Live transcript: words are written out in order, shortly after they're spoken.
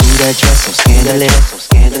that dress so scandalous, so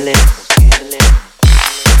scandalous.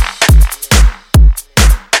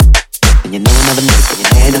 And you know another nigga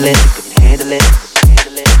couldn't handle it, couldn't handle it.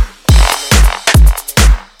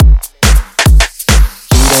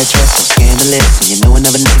 That dress so scandalous, and you know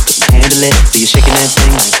another nigga couldn't handle it. So you're shaking that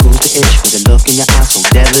thing like who's the ish, with a look in your eyes so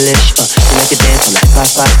devilish. You like to dance on the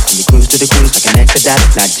hip hop, and you cruise to the cruise like an extra.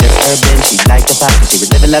 Not just urban, she liked the pop, she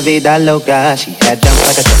was living la vida loca. She had dumps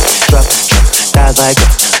like a truck, thighs like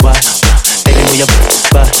what, baby move your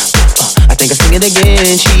butt. I think I sing it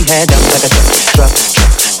again. She had dumps like a truck,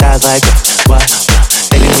 thighs like what,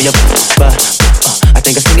 baby move your butt. I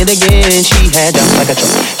think I sing it again. She had dumps like a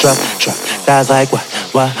truck, thighs like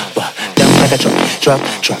what, dumps like a truck,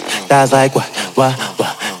 thighs like what,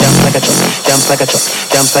 dumps like a truck, dumps like a truck,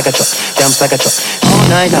 dumps like a truck, dumps like a truck. All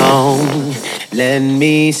night long, let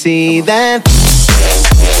me see that.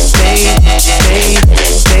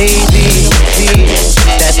 Baby,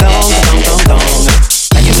 that thong.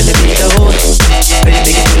 Like you really be though,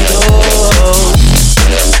 baby, make it go.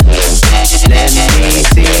 Let me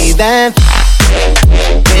see that.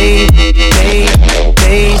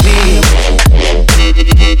 Baby,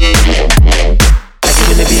 like you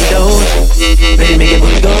really be though, baby, make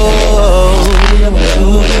it go.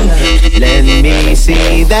 Let me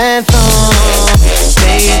see that thong.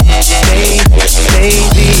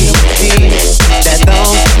 Baby,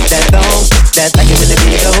 that thong, that's like it really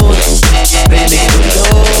be though, baby, make it go.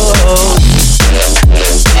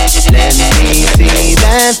 Let me see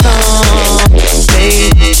that thong.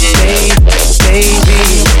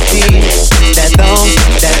 Baby,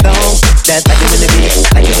 that thong, that's like it really be,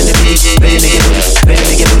 baby,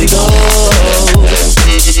 make it booty go.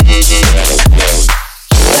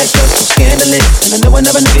 That girl so scandalous, and I know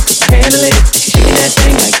another nigga could handle it. And she shaking that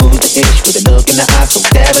thing like who's the ish, with a look in the eye so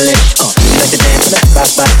devilish. She like to dance on that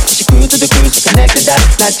spot, and she cruise to the cruise to connect the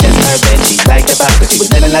dots. Not just her, but she liked the pop, 'cause she was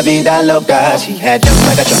living la vida loca. She had jumps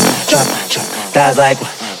like a truck, thighs like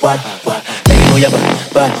what, baby move your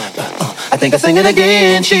butt. I think I sing it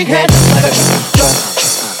again. She had jumps like a truck,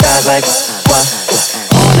 thighs like what,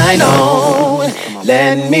 all night long.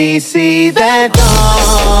 Let me see that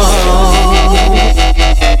thong.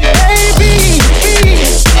 Baby,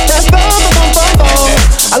 that thong.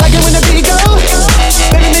 I like it when the beat goes.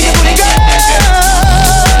 Baby, make it booty go.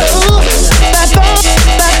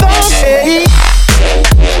 That thong, hey.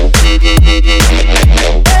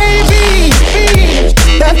 Baby,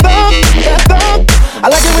 that thong. I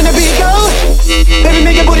like it when the beat goes. Baby,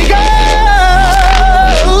 make it booty go.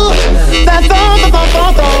 That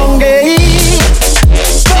thong, hey.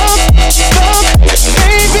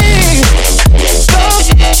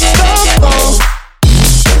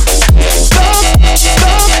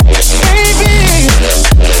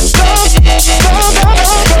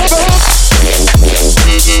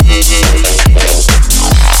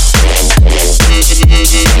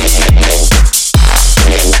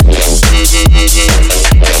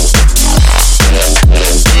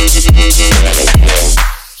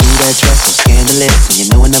 And you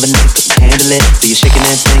know another nigga couldn't handle it. So you're shaking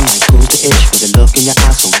that thing like who's the ish, with a look in your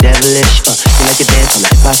eyes so devilish. You like to dance on the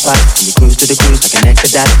hip hop, and you cruise to the cruise like an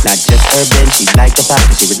extra. Not just urban, she liked the pop,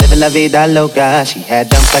 'cause she was living la vida loca. She had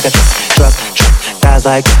dumps like a truck, thighs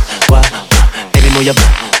like what, baby move your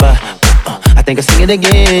butt. I think I sing it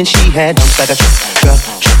again. She had dumps like a truck,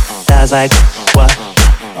 thighs like what,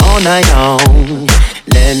 all night long.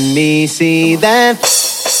 Let me see that.